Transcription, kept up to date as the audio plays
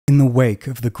wake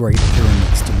of the Great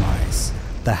Pyramid's demise,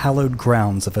 the hallowed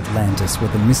grounds of Atlantis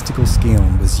where the mystical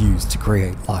scion was used to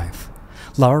create life,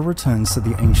 Lara returns to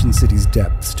the ancient city's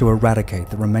depths to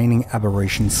eradicate the remaining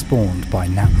aberrations spawned by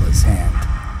Natla's hand.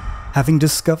 Having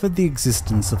discovered the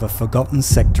existence of a forgotten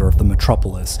sector of the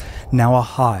metropolis, now a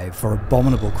hive for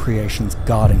abominable creations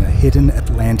guarding a hidden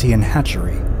Atlantean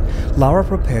hatchery, Lara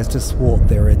prepares to thwart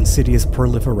their insidious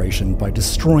proliferation by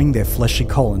destroying their fleshy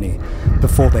colony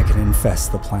before they can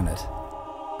infest the planet.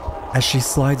 As she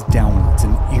slides downwards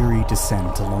in eerie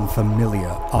descent along familiar,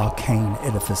 arcane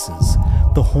edifices,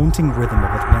 the haunting rhythm of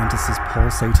Atlantis'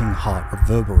 pulsating heart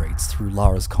reverberates through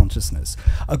Lara's consciousness,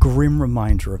 a grim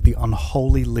reminder of the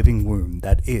unholy living womb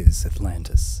that is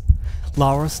Atlantis.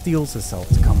 Lara steels herself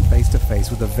to come face to face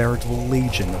with a veritable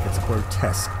legion of its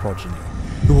grotesque progeny,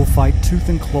 who will fight tooth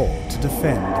and claw to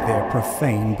defend their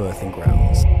profane birthing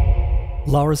grounds.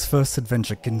 Lara's first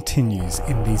adventure continues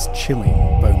in these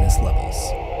chilling bonus levels.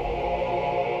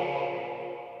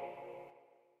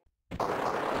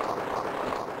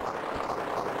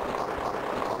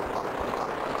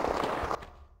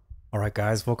 Alright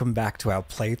guys, welcome back to our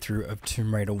playthrough of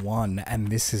Tomb Raider 1, and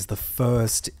this is the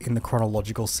first in the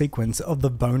chronological sequence of the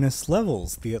bonus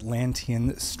levels, the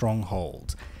Atlantean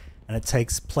Stronghold. And it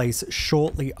takes place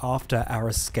shortly after our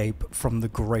escape from the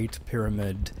Great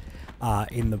Pyramid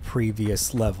in the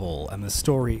previous level. And the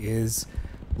story is,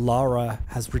 Lara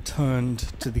has returned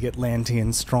to the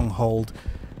Atlantean Stronghold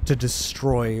to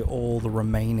destroy all the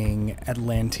remaining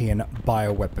Atlantean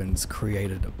bioweapons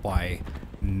created by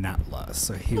Natla.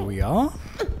 So here we are.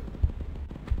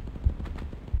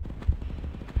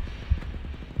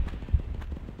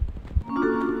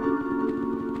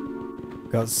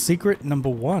 Got secret number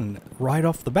 1 right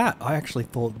off the bat. I actually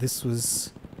thought this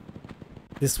was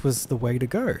the way to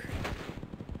go.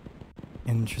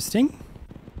 Interesting.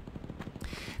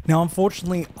 Now,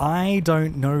 unfortunately, I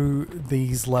don't know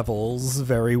these levels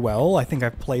very well. I think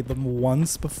I've played them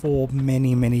once before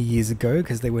many, many years ago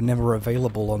because they were never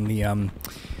available on the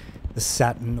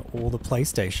Saturn or the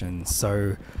PlayStation.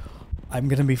 So I'm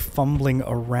going to be fumbling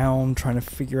around trying to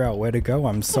figure out where to go.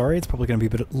 I'm sorry, it's probably going to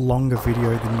be a bit longer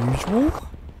video than usual.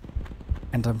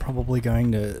 And I'm probably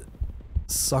going to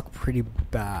suck pretty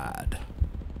bad.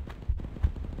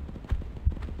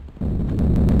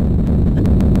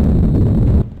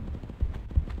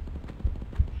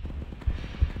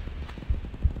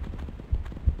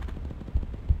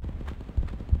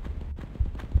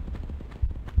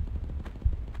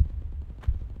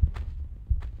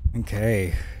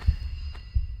 Okay.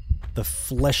 The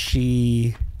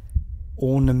fleshy,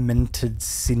 ornamented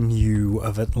sinew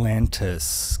of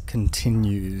Atlantis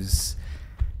continues.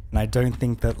 And I don't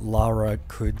think that Lara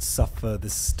could suffer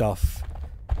this stuff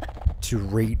to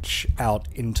reach out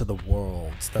into the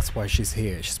world. That's why she's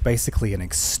here. She's basically an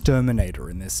exterminator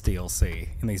in this DLC,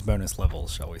 in these bonus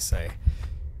levels, shall we say.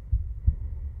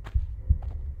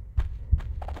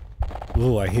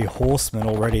 Ooh, I hear horsemen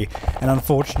already, and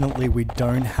unfortunately we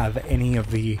don't have any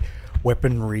of the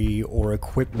weaponry or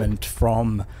equipment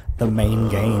from the main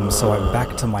game, so I'm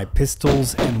back to my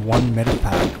pistols and 1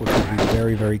 medipack, which will be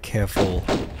very, very careful.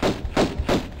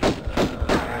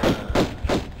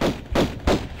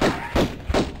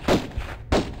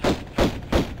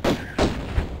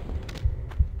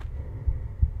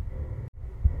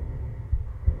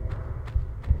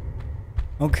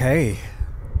 Okay.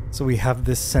 So we have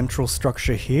this central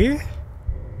structure here.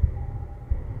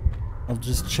 I'll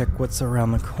just check what's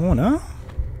around the corner.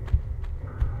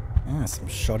 Ah, some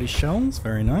shoddy shells,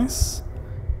 very nice.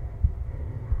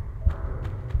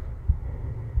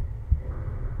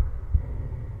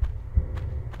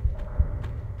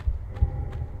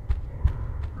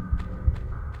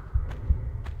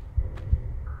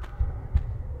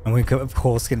 And we of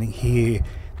course can hear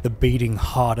the beating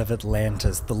heart of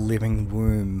Atlantis, the living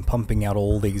womb, pumping out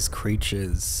all these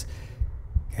creatures.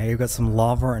 Okay, we've got some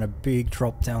lava and a big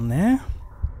drop down there.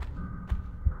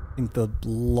 I think the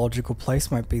logical place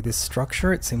might be this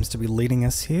structure. It seems to be leading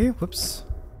us here. Whoops.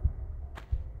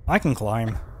 I can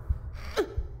climb.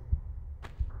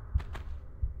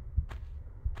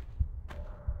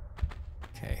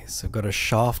 Okay, so we've got a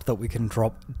shaft that we can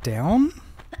drop down.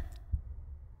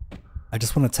 I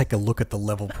just want to take a look at the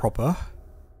level proper.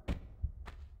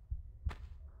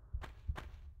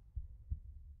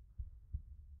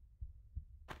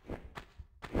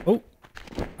 Oh,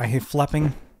 I hear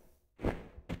flapping.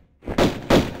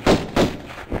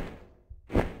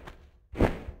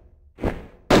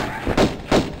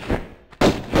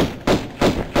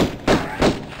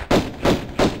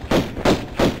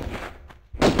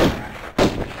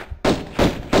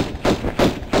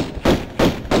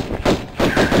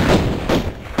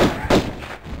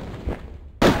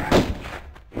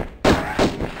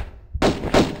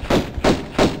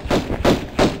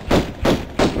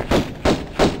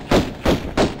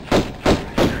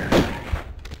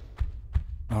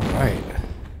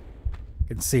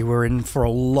 You can see we're in for a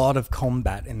lot of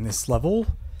combat in this level.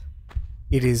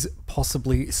 It is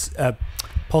positively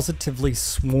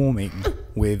swarming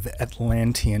with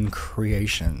Atlantean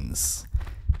creations.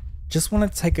 Just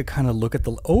want to take a kind of look at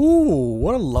the... Oh,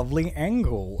 what a lovely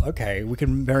angle. Okay, we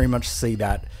can very much see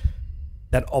that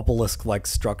obelisk-like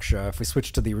structure. If we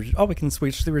switch to the original... Oh, we can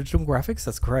switch to the original graphics?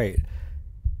 That's great.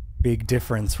 Big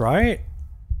difference, right?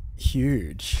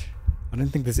 Huge. I don't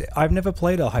think there's... I've never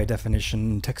played a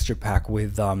high-definition texture pack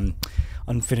with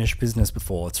unfinished business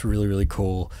before. It's really, really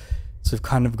cool. So we've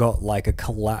kind of got like a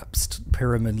collapsed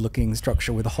pyramid-looking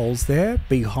structure with holes there.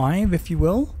 Beehive, if you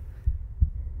will.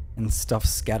 And stuff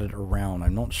scattered around.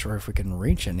 I'm not sure if we can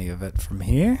reach any of it from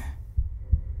here.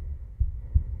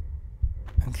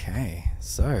 Okay,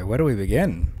 so where do we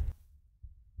begin?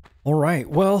 Alright,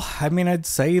 well, I mean, I'd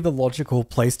say the logical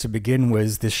place to begin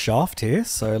was this shaft here,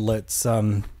 so let's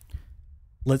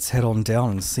head on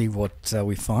down and see what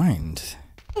we find.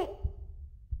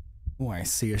 Oh, I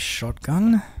see a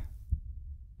shotgun.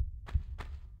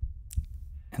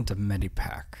 And a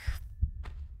medipack.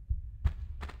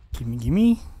 Gimme,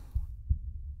 gimme.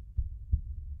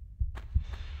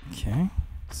 Okay,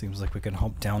 seems like we can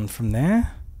hop down from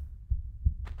there.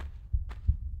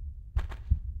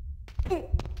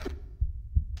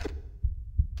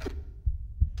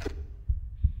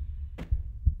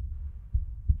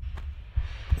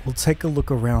 We'll take a look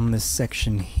around this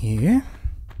section here.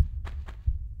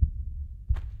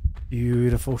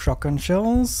 Beautiful shotgun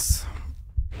shells.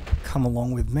 Come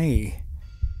along with me.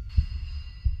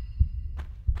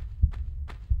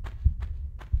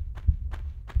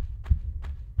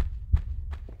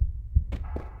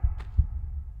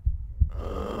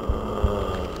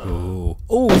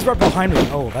 Oh, he's right behind me.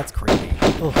 Oh, that's creepy.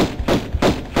 Ugh.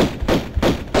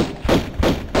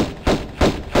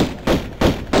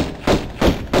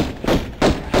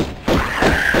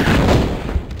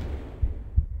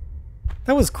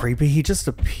 That was creepy. He just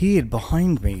appeared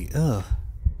behind me. Ugh.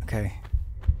 Okay.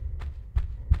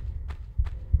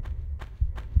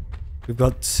 We've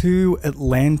got two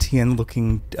Atlantean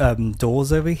looking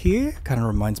doors over here. Kind of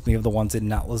reminds me of the ones in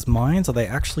Natla's mines. Are they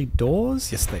actually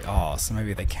doors? Yes, they are. So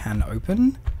maybe they can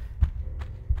open.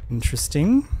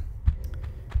 Interesting.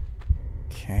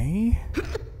 Okay.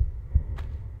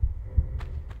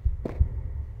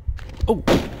 Oh,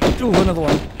 another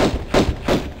one.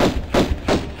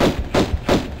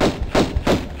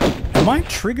 Am I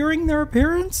triggering their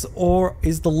appearance, or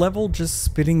is the level just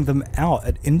spitting them out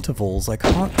at intervals? I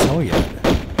can't tell yet.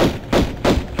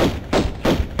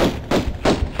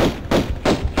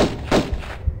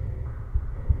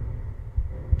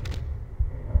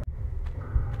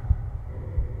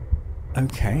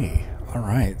 Okay,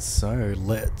 alright, so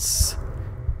let's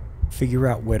figure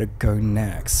out where to go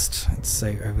next. Let's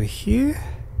say over here.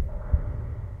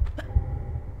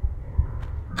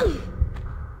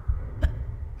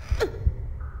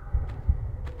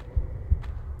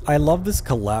 I love this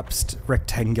collapsed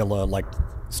rectangular like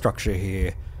structure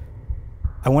here.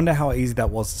 I wonder how easy that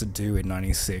was to do in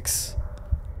 96.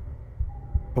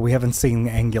 But we haven't seen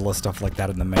angular stuff like that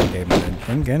in the main game.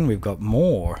 And again, we've got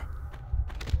more.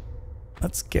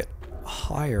 Let's get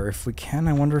higher if we can.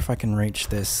 I wonder if I can reach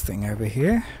this thing over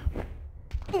here.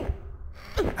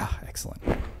 Ah, excellent.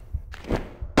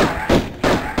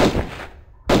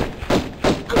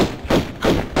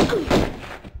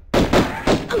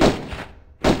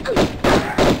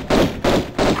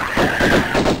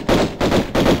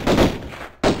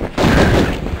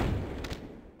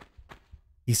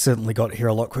 He certainly got here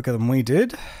a lot quicker than we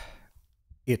did.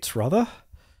 It, rather.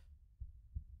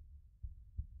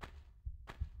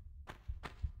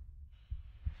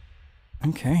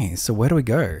 Okay, so where do we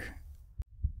go?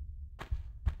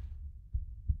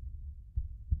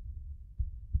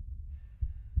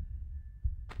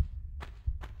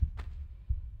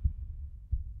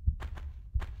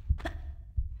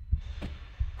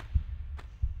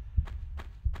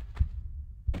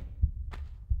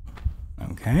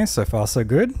 Okay, so far so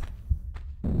good.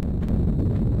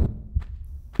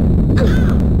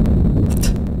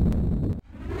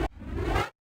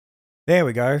 There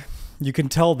we go. You can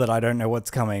tell that I don't know what's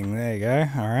coming. There you go.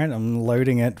 Alright, I'm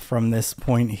loading it from this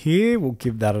point here. We'll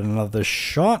give that another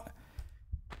shot.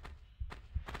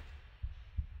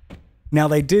 Now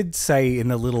they did say in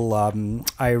the little,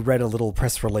 I read a little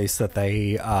press release that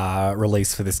they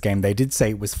released for this game. They did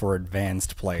say it was for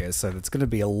advanced players, so it's going to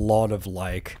be a lot of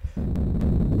like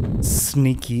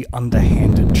sneaky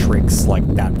underhanded tricks like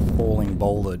that falling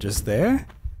boulder just there.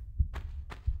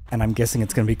 And I'm guessing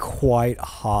it's going to be quite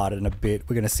hard and we're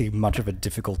going to see much of a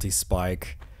difficulty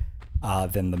spike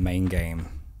than the main game.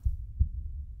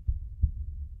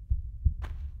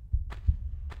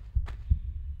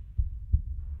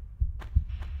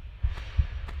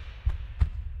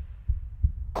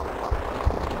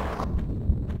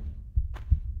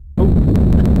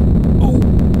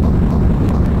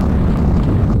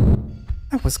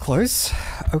 was close.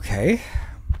 Okay.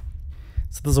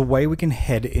 So there's a way we can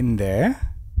head in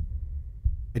there.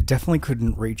 I definitely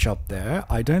couldn't reach up there.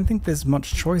 I don't think there's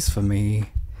much choice for me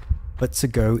but to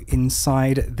go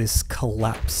inside this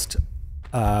collapsed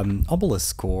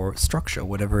obelisk or structure,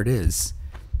 whatever it is.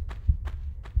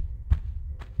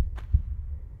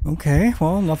 Okay,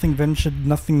 well, nothing ventured,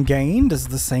 nothing gained, as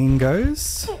the saying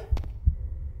goes.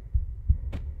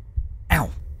 Ow!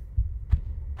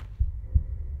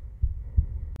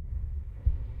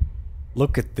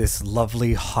 Look at this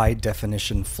lovely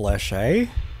high-definition flesh, eh?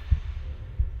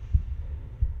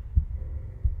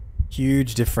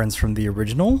 Huge difference from the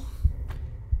original.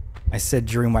 I said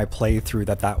during my playthrough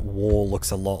that that wall looks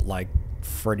a lot like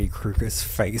Freddy Krueger's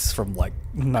face from like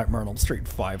Nightmare on Elm Street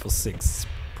 5 or 6.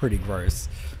 Pretty gross.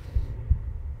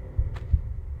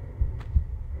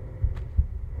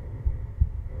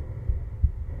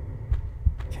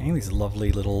 Okay, these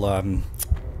lovely little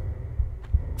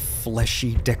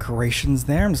fleshy decorations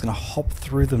there. I'm just gonna hop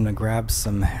through them to grab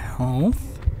some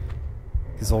health,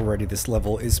 because already this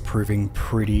level is proving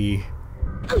pretty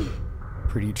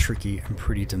tricky and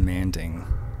pretty demanding.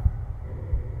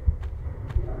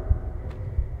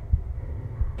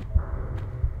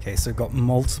 Okay, so I've got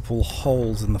multiple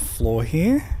holes in the floor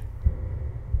here.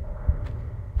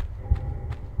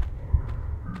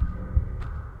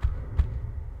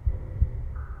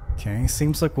 Okay,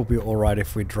 seems like we'll be alright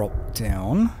if we drop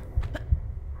down.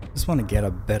 Just want to get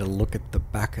a better look at the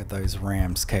back of those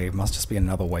ramps. Okay, must just be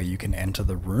another way you can enter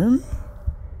the room.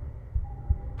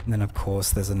 And then of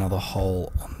course there's another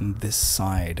hole on this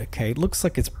side. Okay, it looks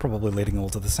like it's probably leading all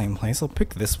to the same place. I'll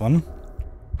pick this one.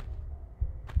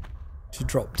 To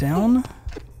drop down.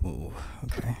 Ooh,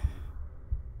 okay.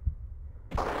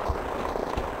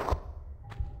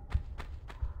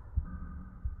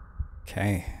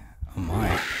 Okay, oh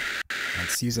my.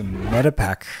 Let's use a meta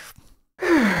pack.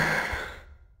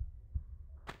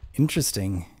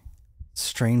 Interesting.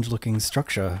 Strange looking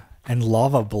structure. And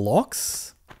lava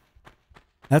blocks?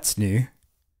 That's new.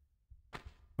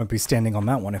 Won't be standing on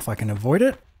that one if I can avoid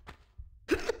it.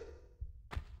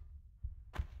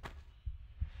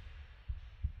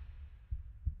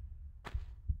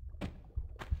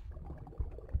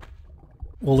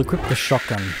 We'll equip the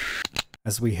shotgun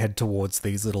as we head towards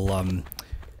these little orbs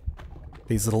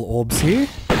here.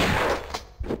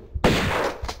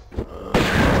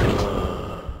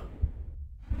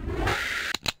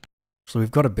 So we've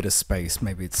got a bit of space.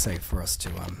 Maybe it's safe for us to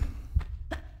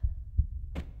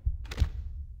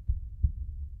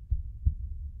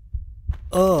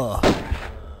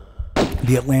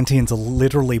The Atlanteans are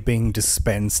literally being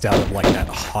dispensed out of like that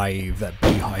hive, that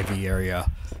beehive-y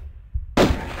area.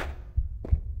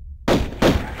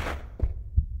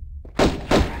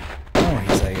 Oh,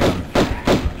 he's a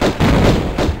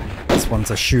this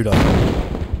one's a shooter.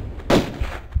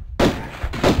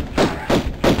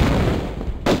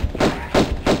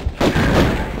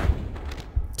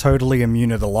 Totally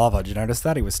immune to the lava. Did you notice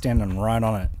that? He was standing right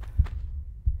on it.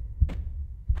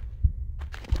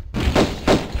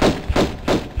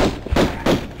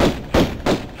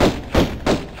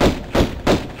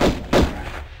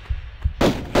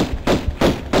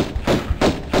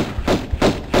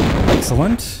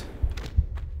 Excellent.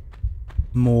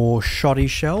 More shoddy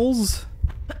shells.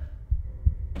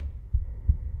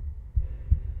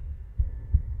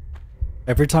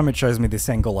 Every time it shows me this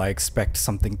angle, I expect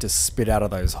something to spit out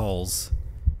of those holes.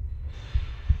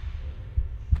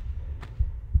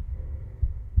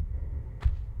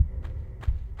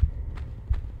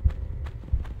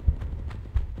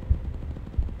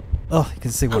 Oh, you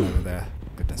can see one over there.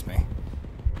 Goodness me.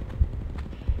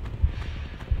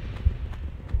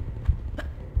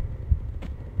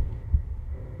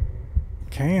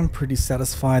 Okay, I'm pretty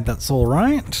satisfied that's all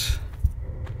right.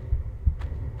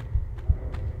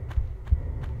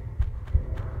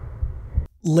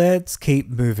 Let's keep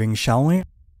moving, shall we?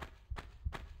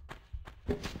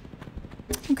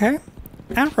 Okay.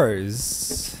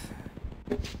 Arrows.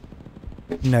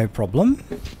 No problem.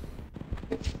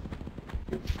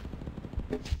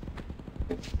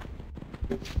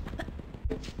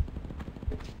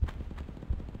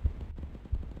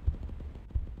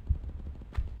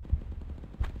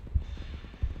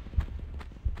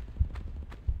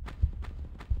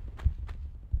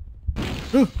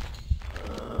 Ooh.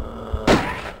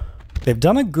 They've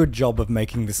done a good job of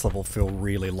making this level feel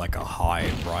really like a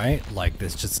hive, right? Like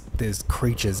there's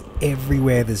creatures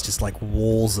everywhere. There's just like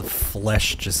walls of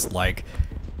flesh just like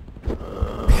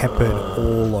peppered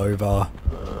all over.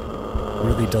 It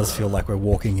really does feel like we're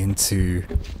walking into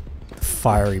the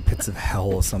fiery pits of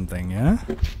hell or something, yeah?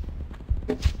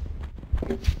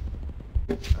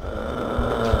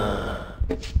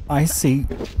 I see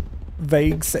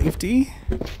vague safety.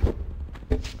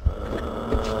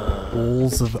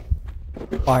 Walls of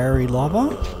fiery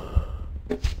lava.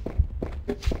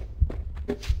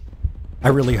 I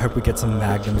really hope we get some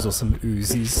magnums or some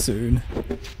Uzis soon.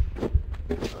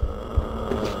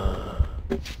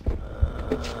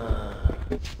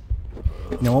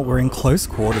 You know what, we're in close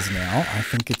quarters now. I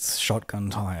think it's shotgun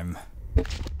time.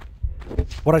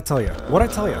 What'd I tell you? What'd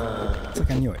I tell you? It's like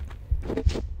I knew it.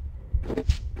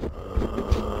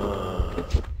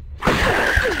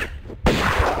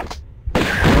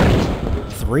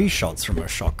 Three shots from a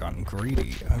shotgun.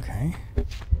 Greedy. Okay.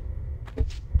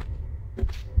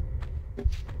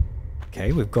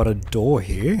 Okay, we've got a door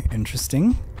here.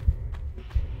 Interesting.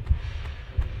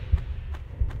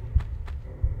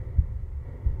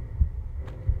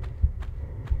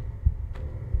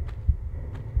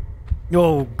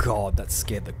 Oh god, that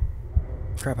scared the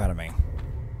crap out of me.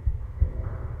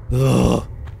 Ugh.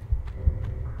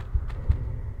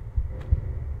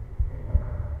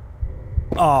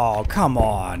 Oh, come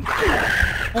on.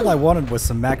 All I wanted was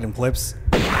some magnum clips.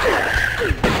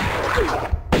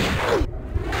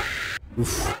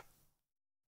 Oof.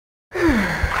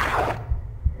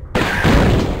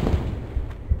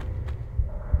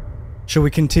 Shall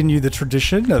we continue the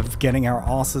tradition of getting our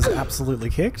asses absolutely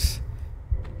kicked?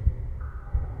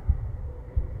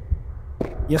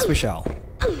 Yes, we shall.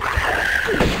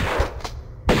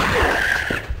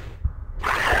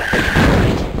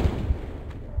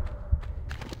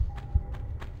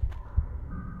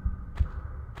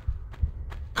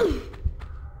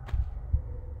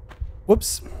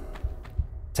 Whoops.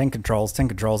 Tank controls,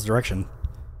 direction.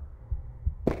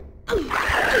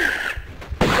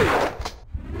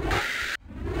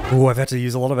 Ooh, I've had to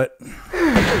use a lot of it.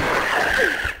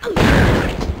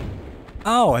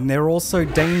 Oh, and they're also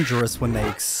dangerous when they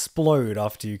explode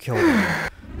after you kill them.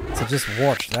 So just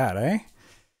watch that, eh?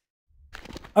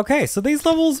 Okay, so these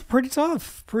levels are pretty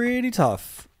tough. Pretty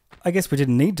tough. I guess we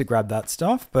didn't need to grab that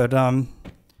stuff, but I'm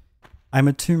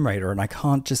a Tomb Raider and I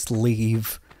can't just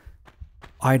leave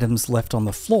items left on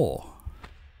the floor.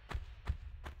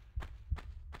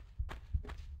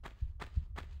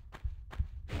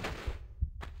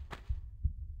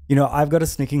 You know, I've got a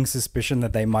sneaking suspicion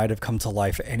that they might have come to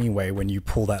life anyway when you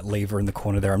pull that lever in the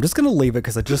corner there. I'm just going to leave it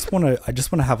because I just want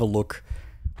to have a look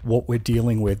what we're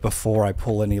dealing with before I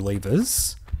pull any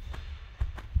levers.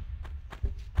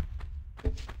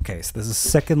 Okay, so there's a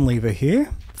second lever here,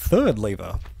 third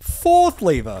lever, fourth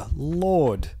lever,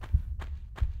 Lord.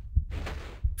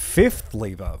 Fifth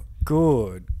lever,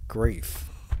 good grief.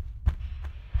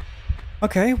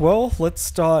 Okay, well, let's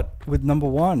start with number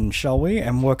one, shall we?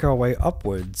 And work our way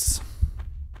upwards.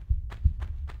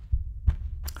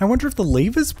 I wonder if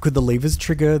could the levers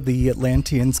trigger the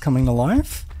Atlanteans coming to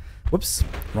life? Whoops,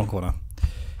 wrong corner.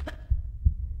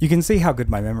 You can see how good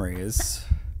my memory is.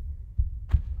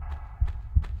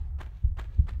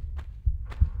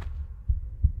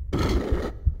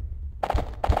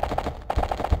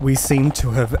 We seem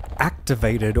to have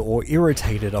activated or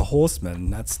irritated a horseman.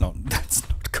 That's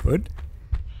not good.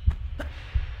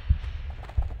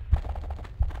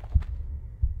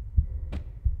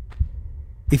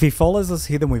 If he follows us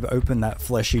here, then we've opened that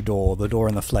fleshy door, the door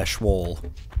in the flesh wall.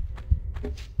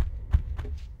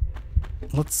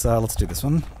 Let's do this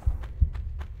one.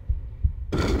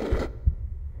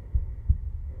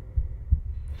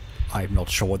 I'm not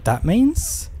sure what that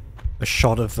means. A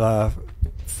shot of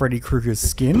Freddy Krueger's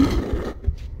skin.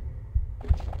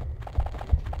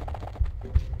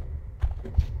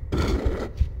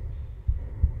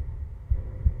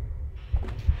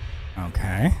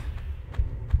 Okay.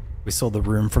 We saw the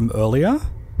room from earlier.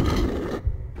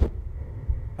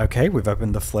 Okay, we've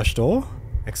opened the flesh door.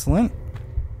 Excellent.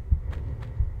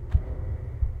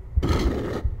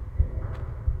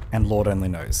 And Lord only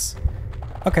knows.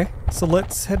 Okay, so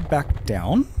let's head back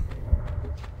down.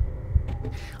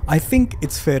 I think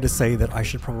it's fair to say that I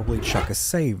should probably chuck a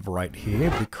save right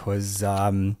here because,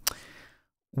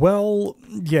 well,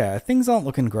 yeah, things aren't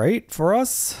looking great for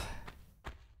us.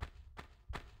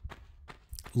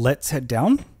 Let's head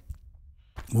down.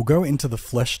 We'll go into the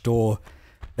flesh door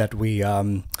that we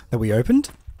opened,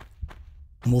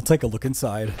 and we'll take a look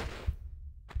inside.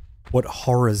 What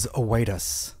horrors await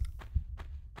us?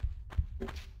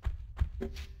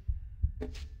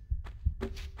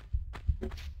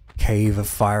 Cave of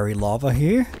fiery lava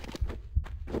here.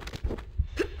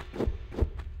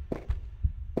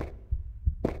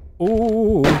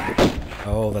 Ooh.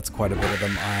 Oh, that's quite a bit of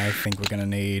them. I think we're gonna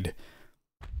need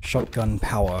shotgun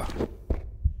power.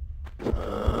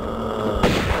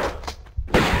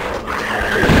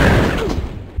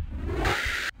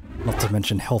 Not to to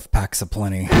mention health packs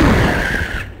aplenty.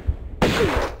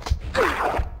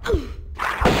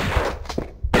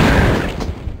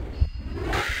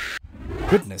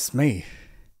 Goodness me.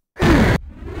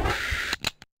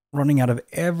 Running out of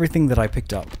everything that I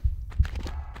picked up.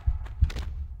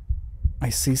 I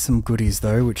see some goodies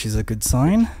though, which is a good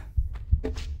sign.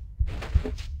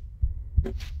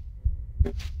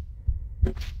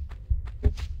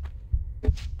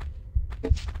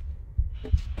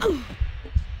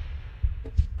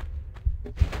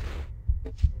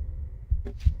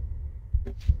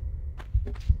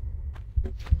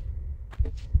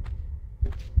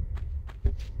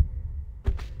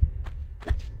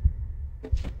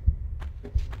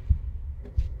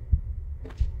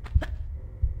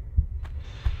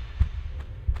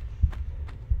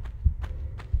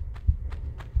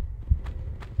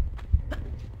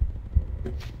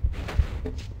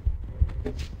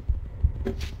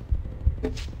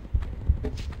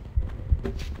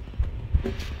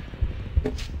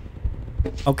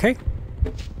 Okay.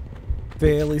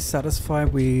 Fairly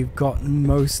satisfied we've got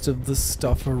most of the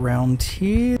stuff around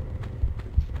here.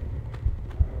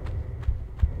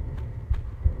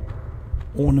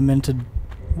 Ornamented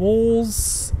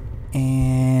walls,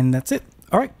 and that's it.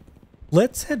 Alright,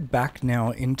 let's head back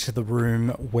now into the room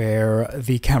where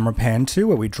the camera panned to,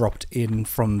 where we dropped in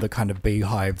from the kind of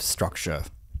beehive structure.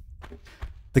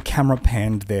 The camera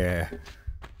panned there.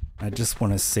 I just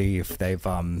want to see if they've,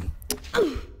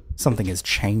 something has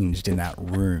changed in that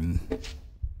room.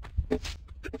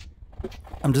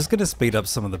 I'm just going to speed up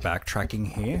some of the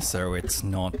backtracking here so it's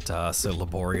not so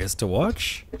laborious to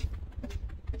watch.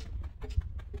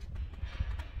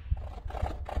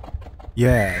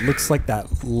 Yeah, it looks like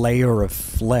that layer of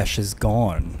flesh is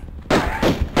gone,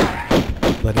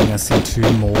 letting us into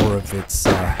more of its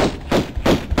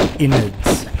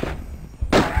innards.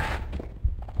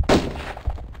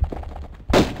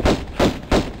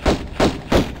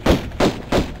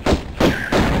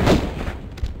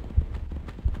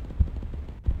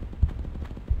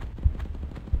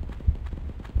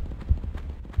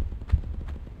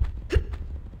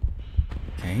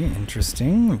 Okay,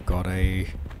 interesting. We've got a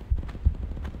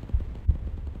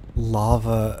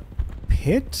lava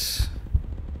pit.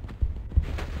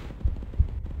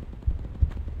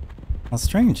 How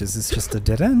strange, is this just a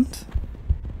dead end?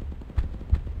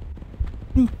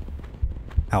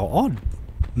 How odd.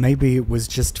 Maybe it was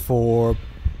just for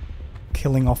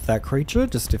killing off that creature,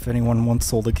 just if anyone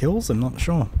wants all the kills, I'm not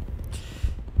sure.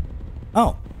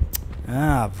 Oh.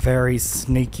 Ah, very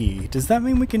sneaky. Does that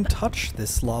mean we can touch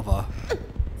this lava?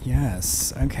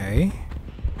 Yes, okay.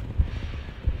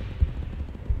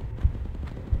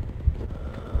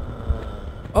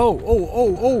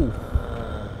 Oh!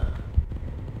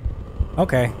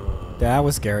 Okay, that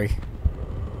was scary.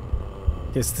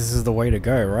 Guess this is the way to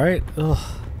go, right?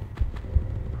 Ugh.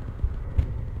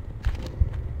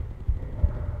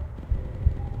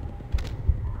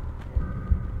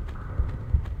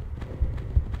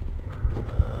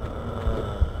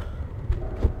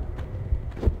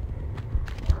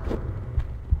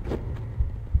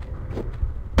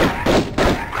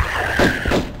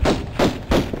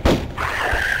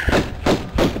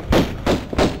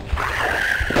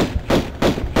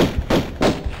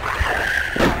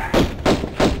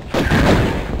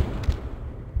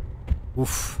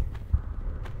 Oof.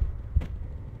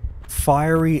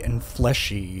 Fiery and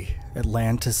fleshy,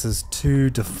 Atlantis' two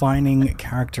defining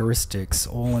characteristics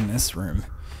all in this room.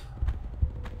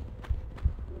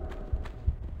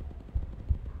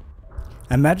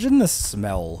 Imagine the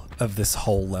smell of this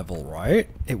whole level, right?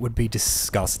 It would be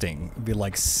disgusting. It'd be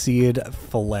like seared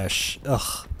flesh.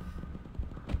 Ugh.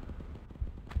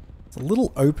 There's a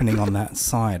little opening on that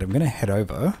side. I'm gonna head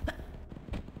over.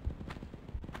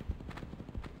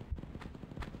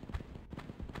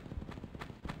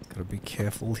 Gotta be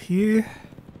careful here.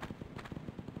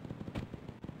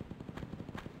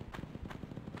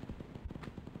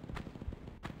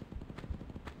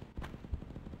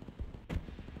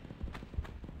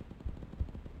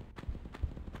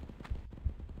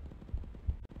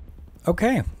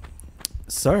 Okay,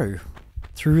 so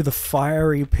through the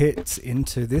fiery pits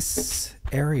into this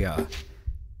area.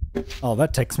 Oh,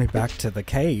 that takes me back to the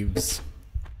caves.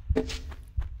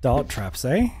 Dart traps,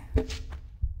 eh?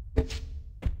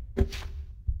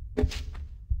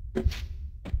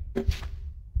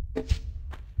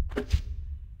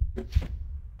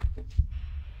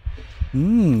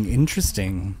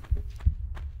 Interesting.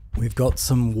 We've got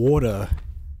some water.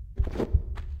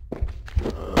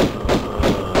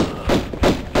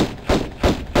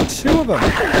 Two of them.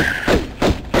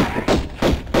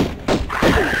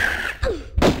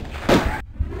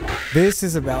 This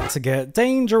is about to get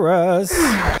dangerous.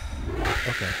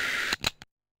 Okay.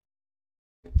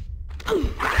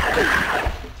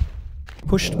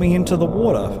 Pushed me into the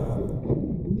water.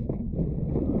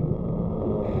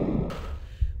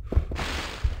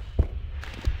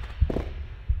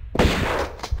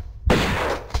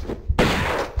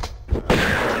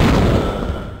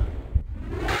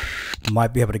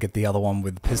 Might be able to get the other one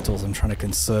with pistols. I'm trying to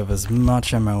conserve as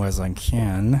much ammo as I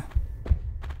can.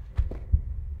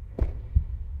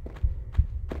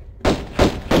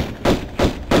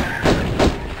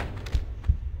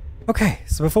 Okay,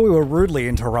 so before we were rudely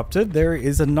interrupted, there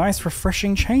is a nice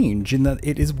refreshing change in that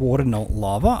it is water, not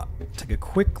lava. Take a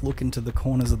quick look into the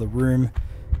corners of the room.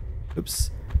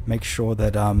 Oops. Make sure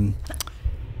that,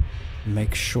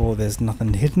 make sure there's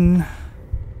nothing hidden.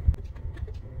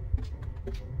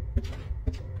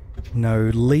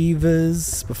 No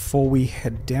levers before we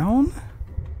head down?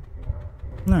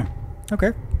 No.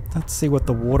 Okay. Let's see what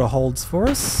the water holds for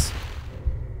us.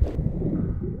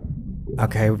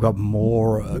 Okay, we've got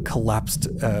more collapsed,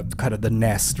 kind of the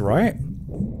nest, right?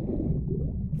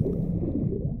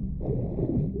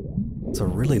 It's a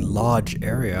really large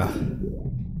area.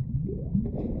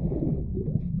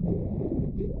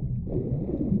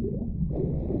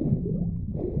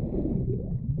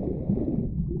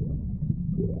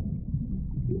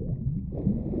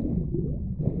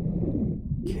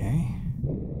 Okay.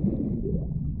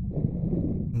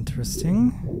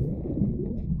 Interesting.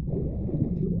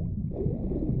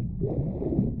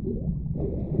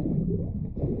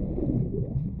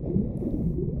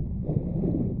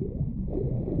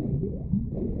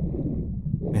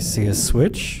 I see a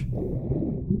switch.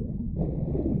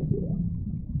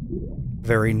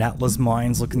 Very Natla's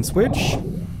Mines looking switch.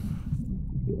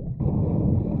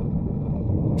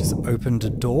 Just opened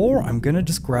a door. I'm gonna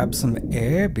just grab some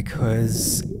air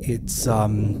because it's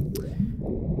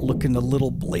looking a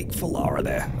little bleak for Lara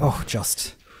there. Oh,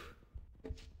 just.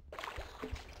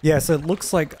 Yeah, so it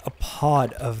looks like a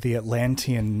part of the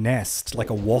Atlantean nest,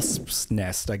 like a wasp's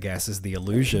nest, I guess, is the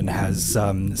illusion, has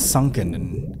sunken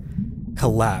and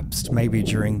collapsed, maybe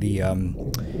during the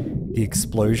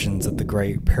explosions at the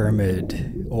Great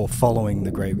Pyramid, or following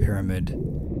the Great Pyramid.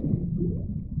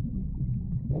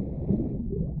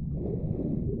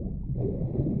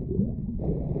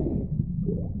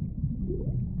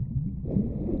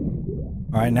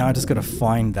 Alright, now I just gotta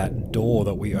find that door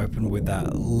that we opened with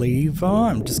that lever.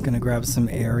 I'm just gonna grab some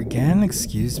air again.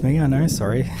 Excuse me, I know,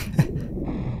 sorry.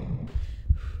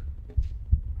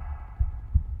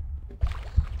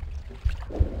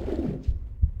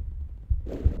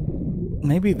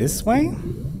 Maybe this way?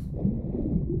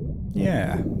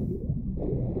 Yeah.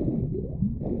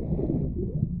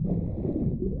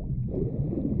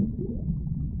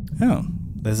 Oh,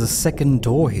 there's a second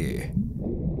door here.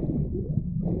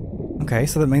 Okay,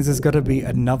 so that means there's got to be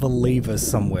another lever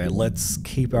somewhere. Let's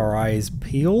keep our eyes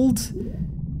peeled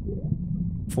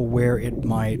for where it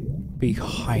might be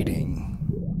hiding.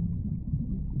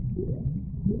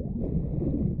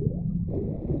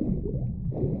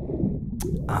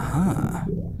 Aha.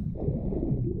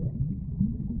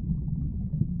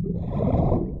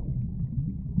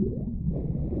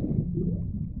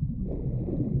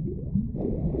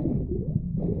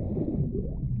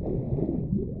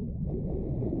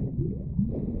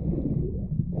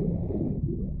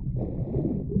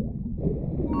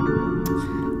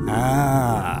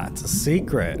 Ah, it's a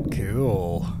secret.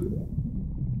 Cool.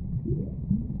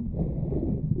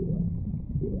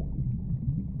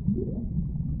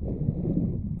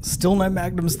 Still no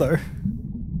magnums though.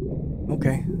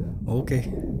 Okay,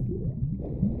 okay.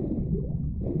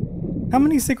 How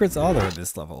many secrets are there at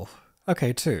this level?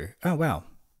 Okay, 2. Oh wow.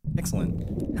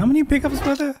 Excellent. How many pickups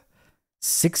were there?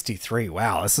 63.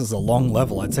 Wow, this is a long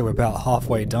level. I'd say we're about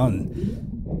halfway done.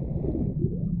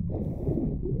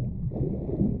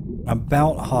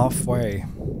 About halfway.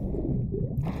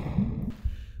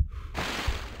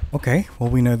 Okay, well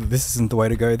we know that this isn't the way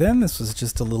to go then. This was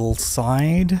just a little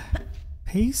side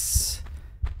piece.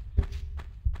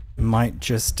 Might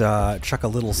just chuck a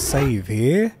little save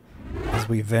here as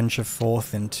we venture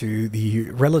forth into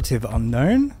the relative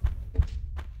unknown.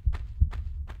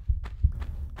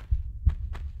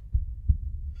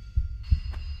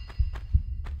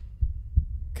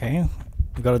 Okay,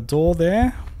 we got a door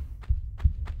there.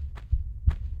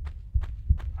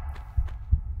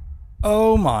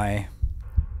 Oh my.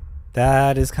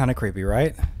 That is kind of creepy,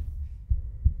 right?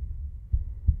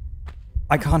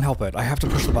 I can't help it. I have to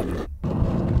push the button.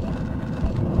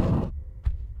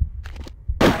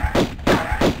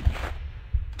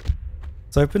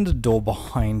 It's opened a door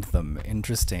behind them.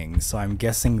 Interesting. So I'm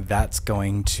guessing that's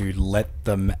going to let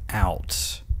them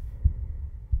out.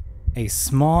 A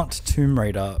smart Tomb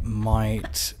Raider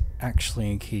might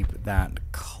actually keep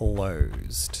that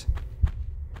closed.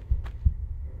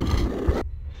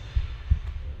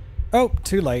 Oh,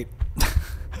 too late.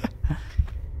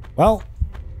 Well,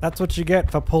 that's what you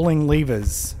get for pulling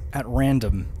levers at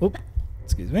random. Oop,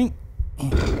 excuse me.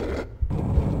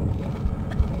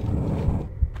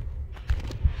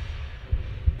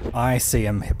 I see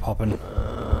him hip hopping.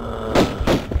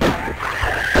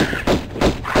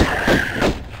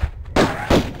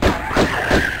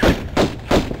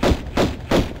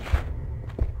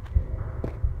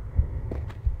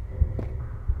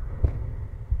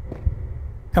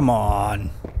 Come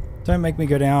on, don't make me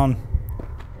go down.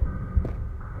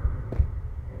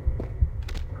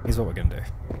 Here's what we're gonna do.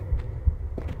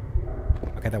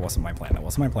 Okay, that wasn't my plan, that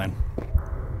wasn't my plan.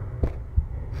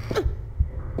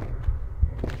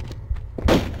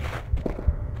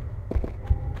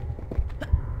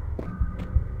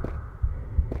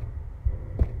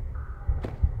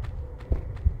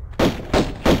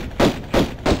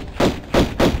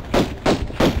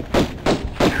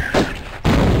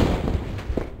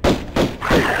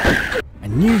 I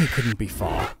knew he couldn't be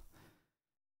far.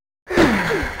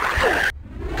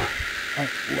 Right,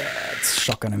 let's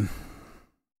shotgun him.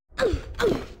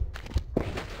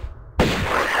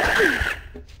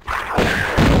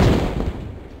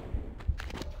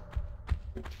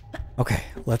 Okay,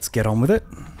 let's get on with it.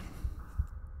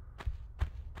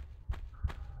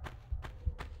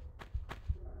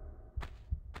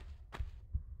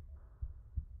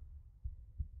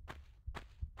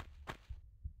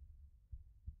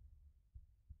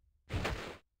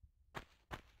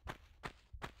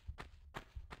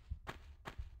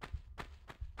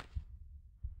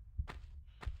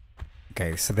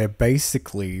 Okay, so they're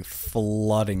basically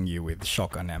flooding you with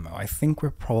shotgun ammo. I think we're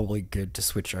probably good to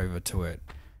switch over to it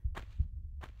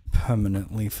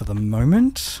permanently for the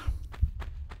moment.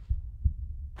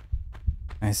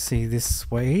 I see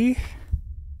this way.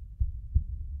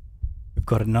 We've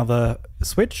got another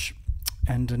switch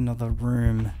and another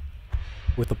room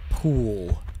with a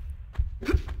pool.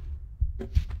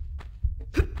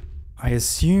 I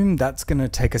assume that's going to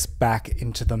take us back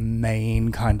into the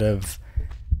main kind of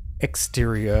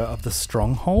exterior of the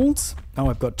strongholds. Oh,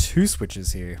 I've got two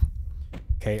switches here.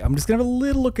 Okay, I'm just going to have a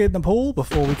little look at the pool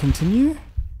before we continue.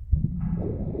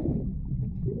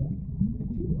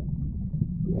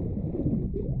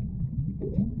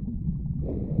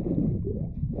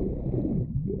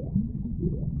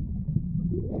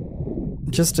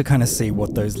 Just to kind of see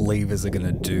what those levers are going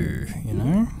to do, you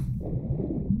know?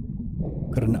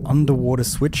 Got an underwater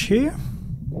switch here.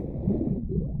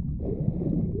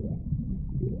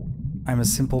 I'm a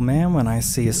simple man. When I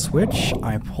see a switch,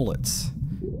 I pull it.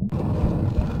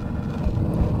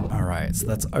 Alright, so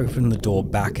let's open the door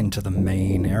back into the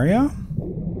main area.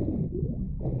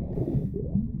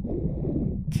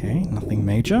 Okay, nothing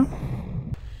major.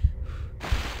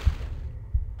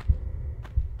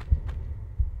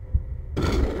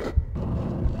 Okay,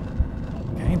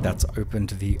 that's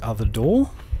opened the other door,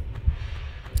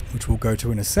 which we'll go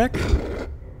to in a sec.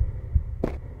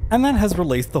 And that has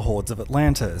released the hordes of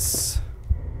Atlantis.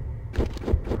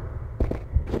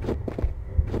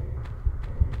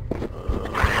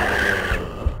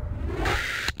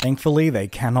 Thankfully, they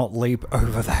cannot leap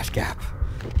over that gap.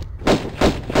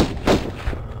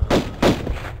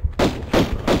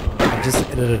 I just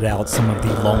edited out some of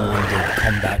the long-winded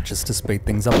combat just to speed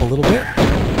things up a little bit.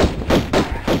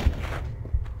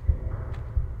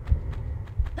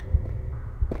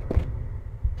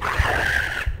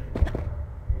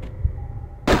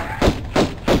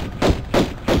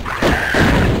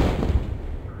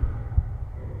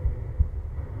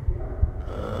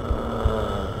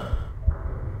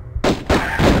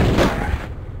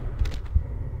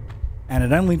 And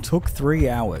it only took 3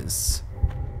 hours.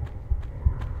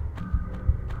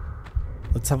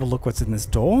 Let's have a look what's in this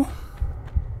door.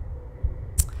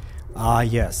 Ah,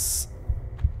 yes.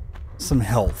 Some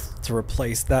health to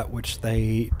replace that which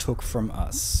they took from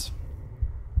us.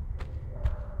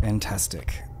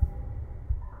 Fantastic.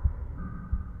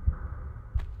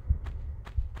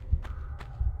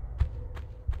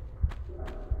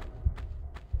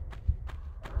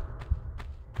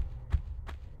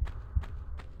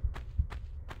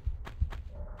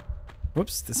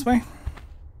 Whoops, this way.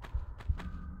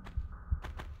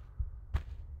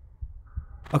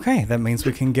 Okay, that means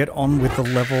we can get on with the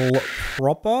level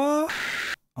proper.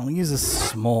 I'll use a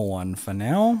small one for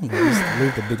now. We'll just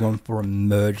leave the big one for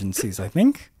emergencies, I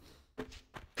think.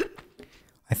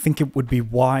 I think it would be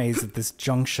wise at this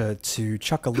juncture to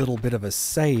chuck a little bit of a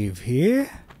save here.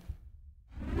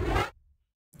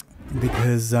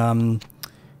 Because,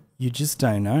 you just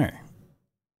don't know.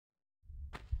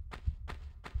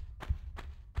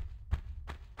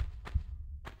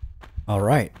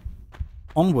 Alright,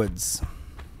 onwards.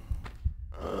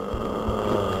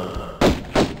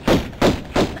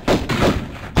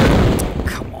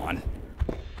 Come on.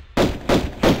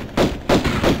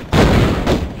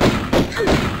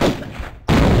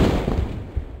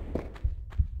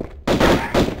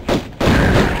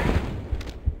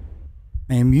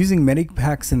 I am using medic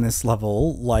packs in this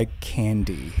level like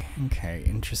candy. Okay,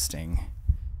 interesting.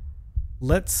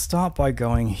 Let's start by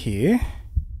going here.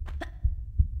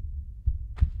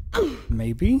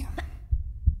 Maybe.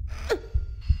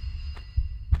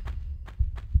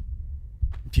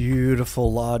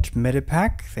 Beautiful large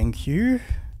medipack, thank you.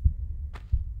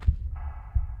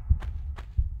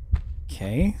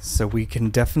 Okay, so we can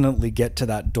definitely get to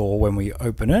that door when we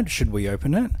open it. Should we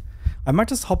open it? I might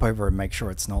just hop over and make sure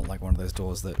it's not like one of those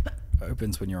doors that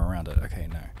opens when you're around it. Okay,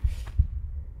 no.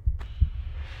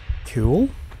 Cool.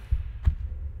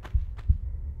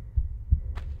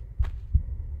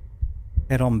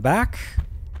 Head on back.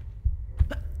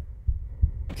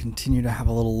 Continue to have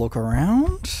a little look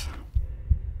around.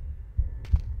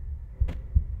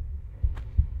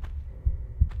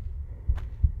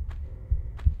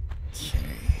 Okay.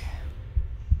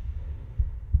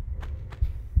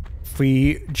 If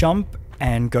we jump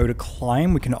and go to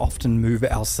climb, we can often move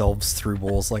ourselves through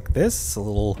walls like this. It's a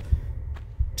little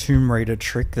Tomb Raider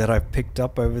trick that I've picked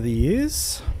up over the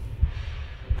years.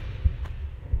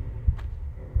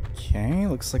 Okay,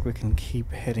 looks like we can keep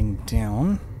heading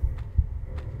down.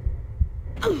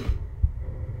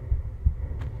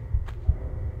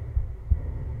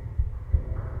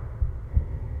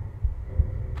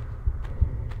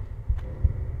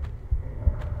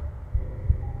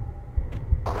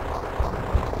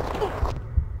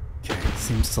 Okay,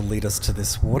 seems to lead us to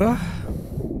this water,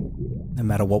 no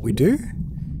matter what we do.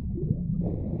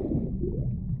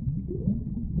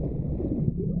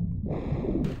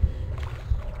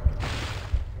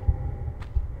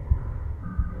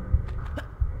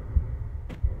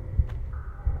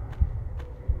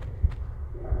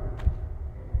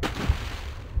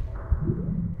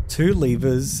 Two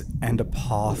levers and a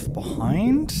path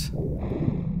behind.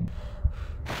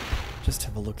 Just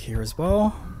have a look here as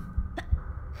well.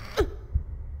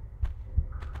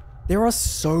 There are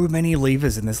so many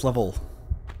levers in this level.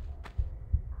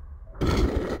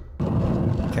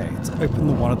 Okay, let's open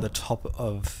the one at the top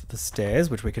of the stairs,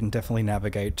 which we can definitely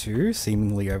navigate to,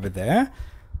 seemingly over there.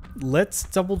 Let's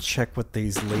double check what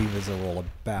these levers are all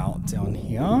about down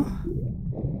here.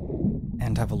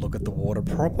 And have a look at the water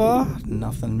proper.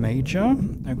 Nothing major.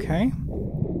 Okay.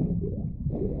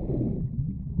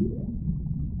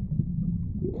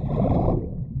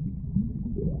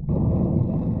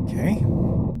 Okay.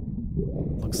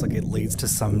 Looks like it leads to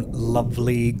some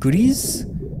lovely goodies.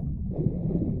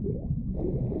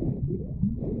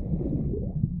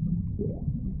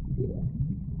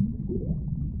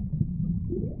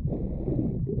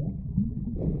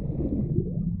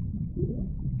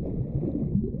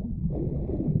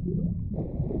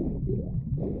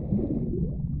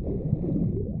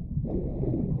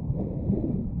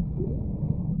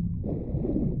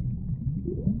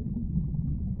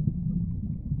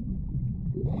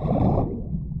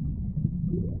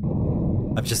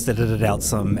 I've just edited out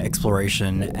some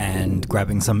exploration and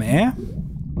grabbing some air.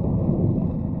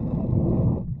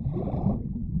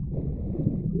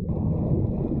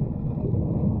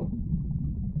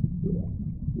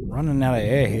 Running out of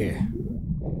air here.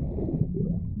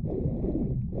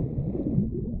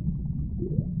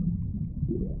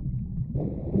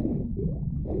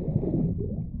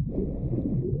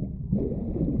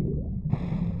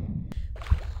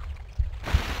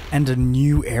 And a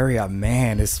new area.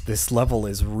 Man, this level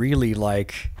is really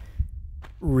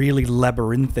really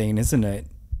labyrinthine, isn't it?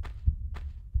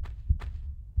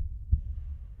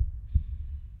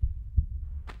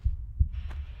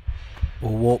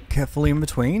 We'll walk carefully in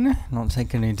between, not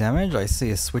take any damage. I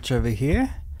see a switch over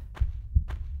here.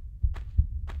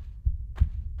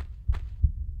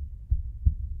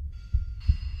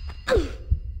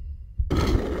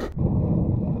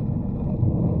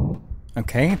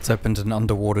 Okay, it's opened an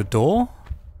underwater door.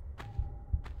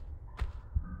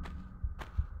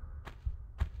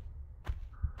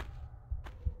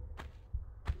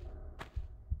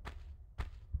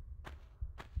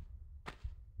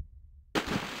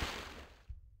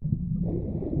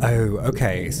 Oh,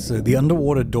 okay, so the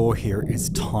underwater door here is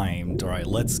timed. Alright,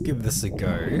 let's give this a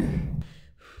go.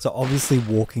 So obviously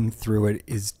walking through it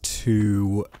is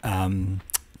too time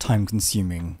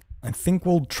consuming. I think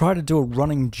we'll try to do a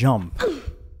running jump.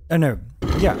 Oh no,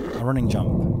 yeah, a running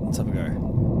jump. Let's have a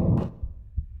go.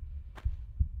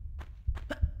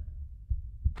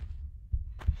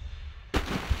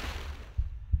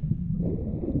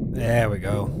 There we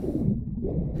go.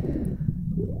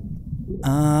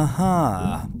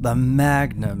 The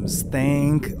magnums,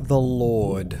 thank the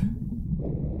Lord.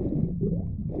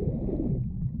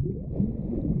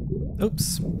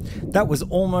 Oops. That was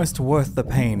almost worth the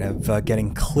pain of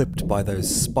getting clipped by those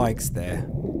spikes there.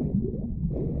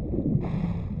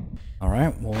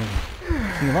 Alright, we'll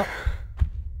heal up.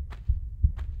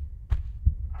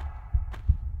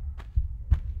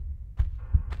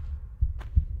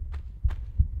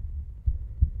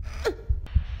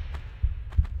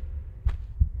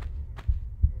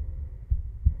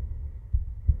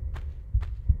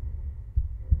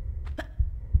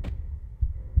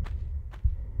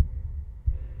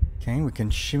 Okay, we can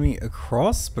shimmy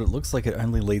across, but it looks like it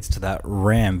only leads to that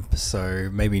ramp, so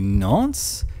maybe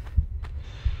not?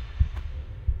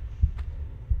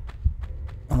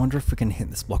 I wonder if we can hit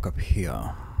this block up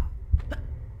here.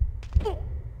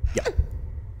 Yep.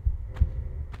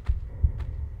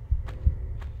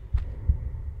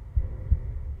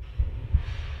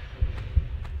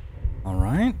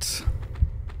 Alright.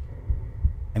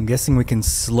 I'm guessing we can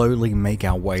slowly make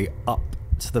our way up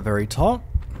to the very top.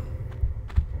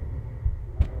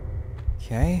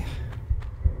 Okay.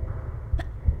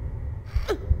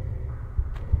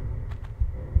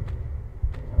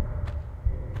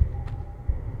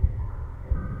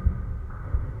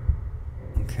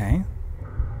 Okay.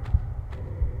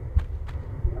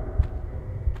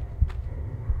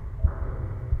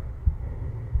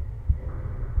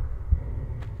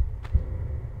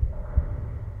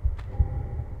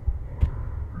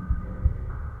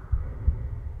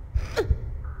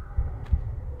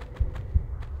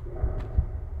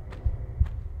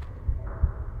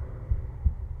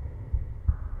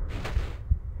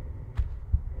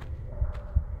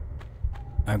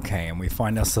 Okay, and we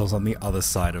find ourselves on the other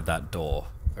side of that door.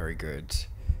 Very good.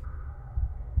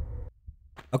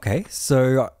 Okay,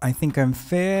 so I think I'm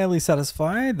fairly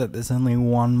satisfied that there's only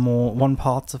one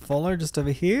path to follow just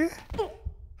over here.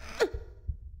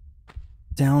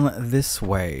 Down this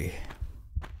way.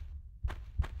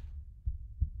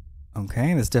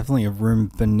 Okay, there's definitely a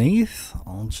room beneath.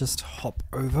 I'll just hop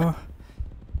over.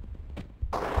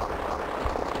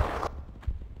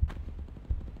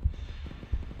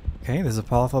 Okay, there's a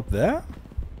path up there.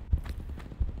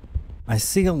 I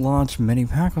see a large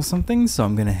mini-pack or something, so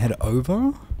I'm gonna head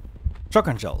over.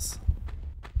 Shotgun shells.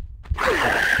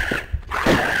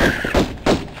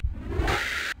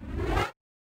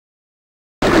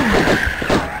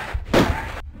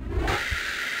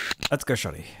 Let's go,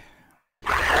 shotty.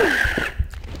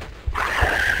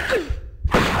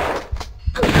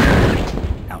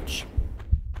 Ouch.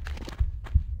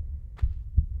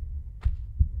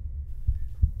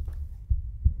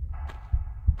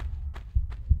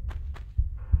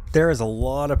 There is a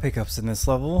lot of pickups in this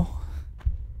level,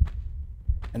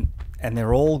 and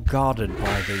they're all guarded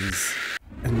by these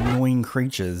annoying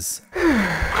creatures.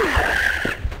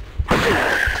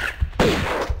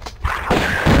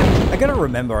 I gotta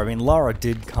remember, I mean, Lara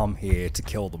did come here to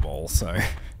kill them all, so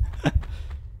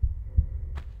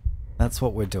that's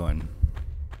what we're doing.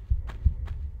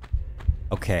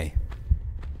 Okay.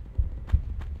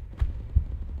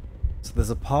 So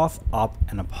there's a path up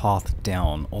and a path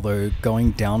down, although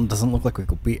going down doesn't look like we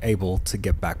could be able to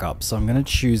get back up. So I'm going to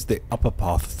choose the upper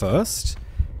path first.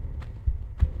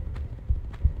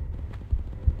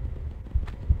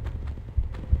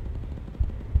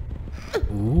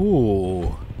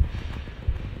 Ooh.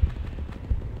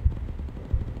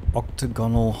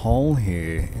 Octagonal hole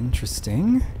here.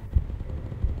 Interesting.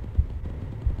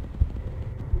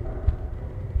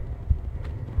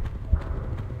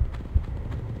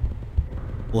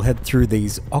 We'll head through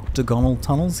these octagonal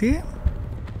tunnels here.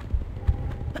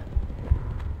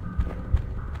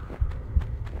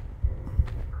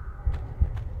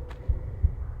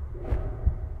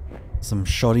 Some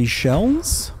shoddy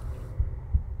shells.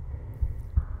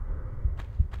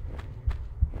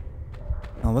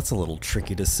 Oh, that's a little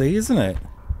tricky to see, isn't it?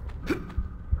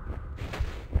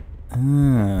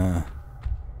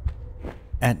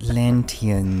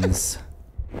 Atlanteans.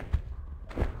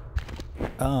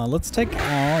 Let's take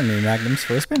our new magnums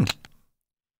for a spin.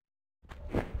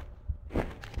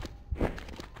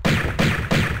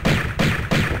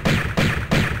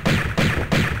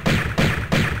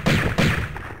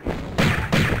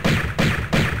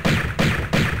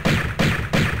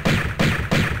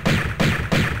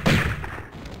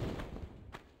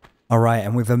 Alright,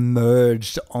 and we've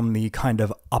emerged on the kind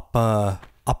of upper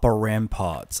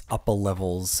ramparts, upper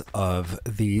levels of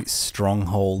the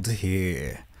Stronghold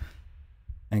here.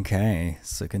 Okay,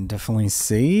 so you can definitely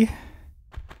see.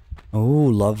 Oh,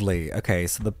 lovely. Okay,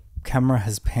 so the camera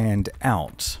has panned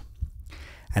out.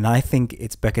 And I think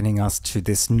it's beckoning us to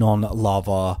this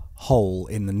non-lava hole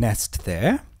in the nest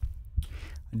there.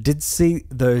 I did see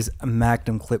those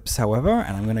magnum clips, however,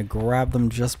 and I'm going to grab them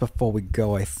just before we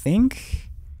go, I think.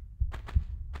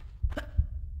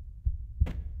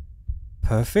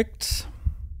 Perfect.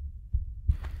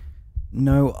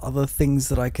 No other things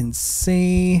that I can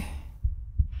see.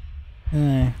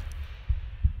 No.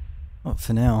 Not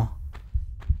for now.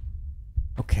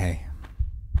 Okay.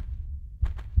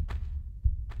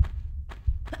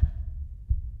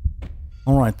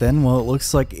 Alright then, well it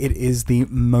looks like it is the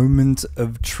moment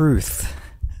of truth.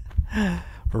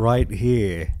 Right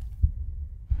here.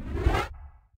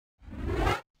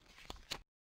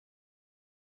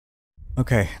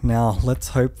 Okay, now let's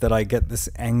hope that I get this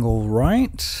angle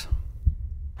right.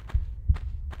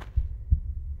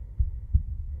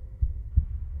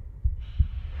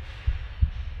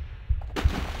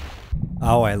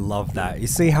 Oh, I love that. You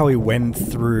see how he went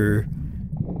through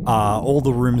all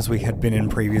the rooms we had been in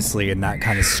previously in that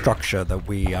kind of structure that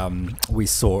we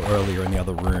saw earlier in the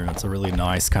other room. It's a really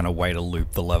nice kind of way to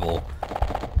loop the level.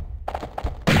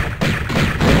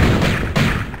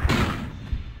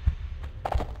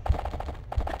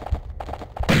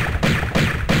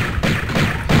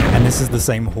 And this is the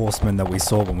same horseman that we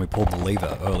saw when we pulled the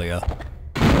lever earlier.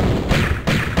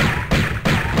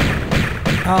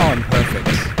 Oh, and perfect.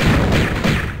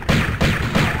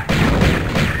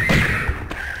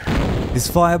 His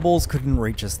fireballs couldn't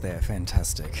reach us there.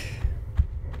 Fantastic.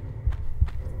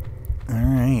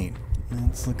 Alright,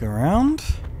 let's look around.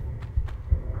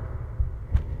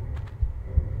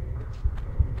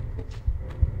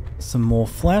 Some more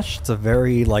flesh. It's a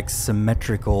very, like,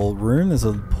 symmetrical room. There's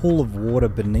a pool of water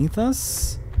beneath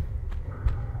us.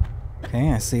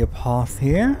 Okay, I see a path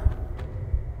here.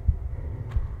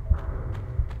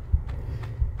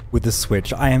 With the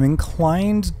switch. I am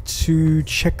inclined to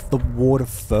check the water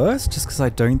first, just because I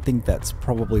don't think that's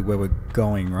probably where we're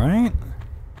going, right?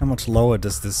 How much lower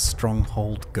does this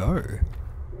stronghold go?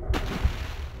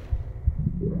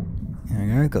 There we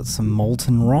go, got some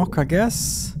molten rock, I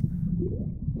guess.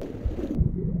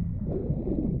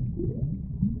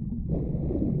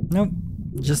 Nope,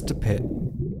 just a pit.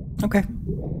 Okay,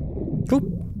 cool.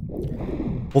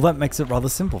 Well, that makes it rather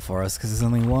simple for us, because there's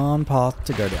only one path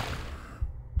to go down.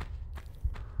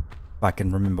 If I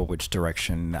can remember which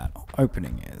direction that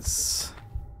opening is.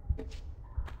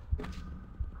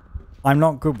 I'm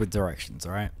not good with directions,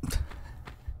 alright?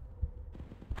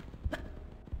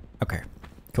 Okay,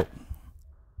 cool.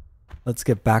 Let's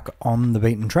get back on the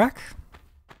beaten track.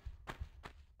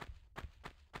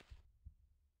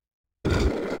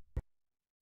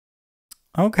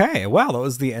 Okay, wow, that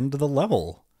was the end of the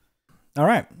level.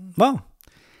 Alright, well,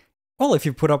 if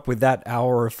you put up with that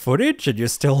hour of footage and you're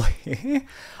still here,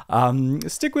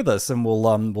 stick with us and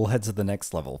we'll head to the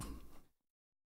next level.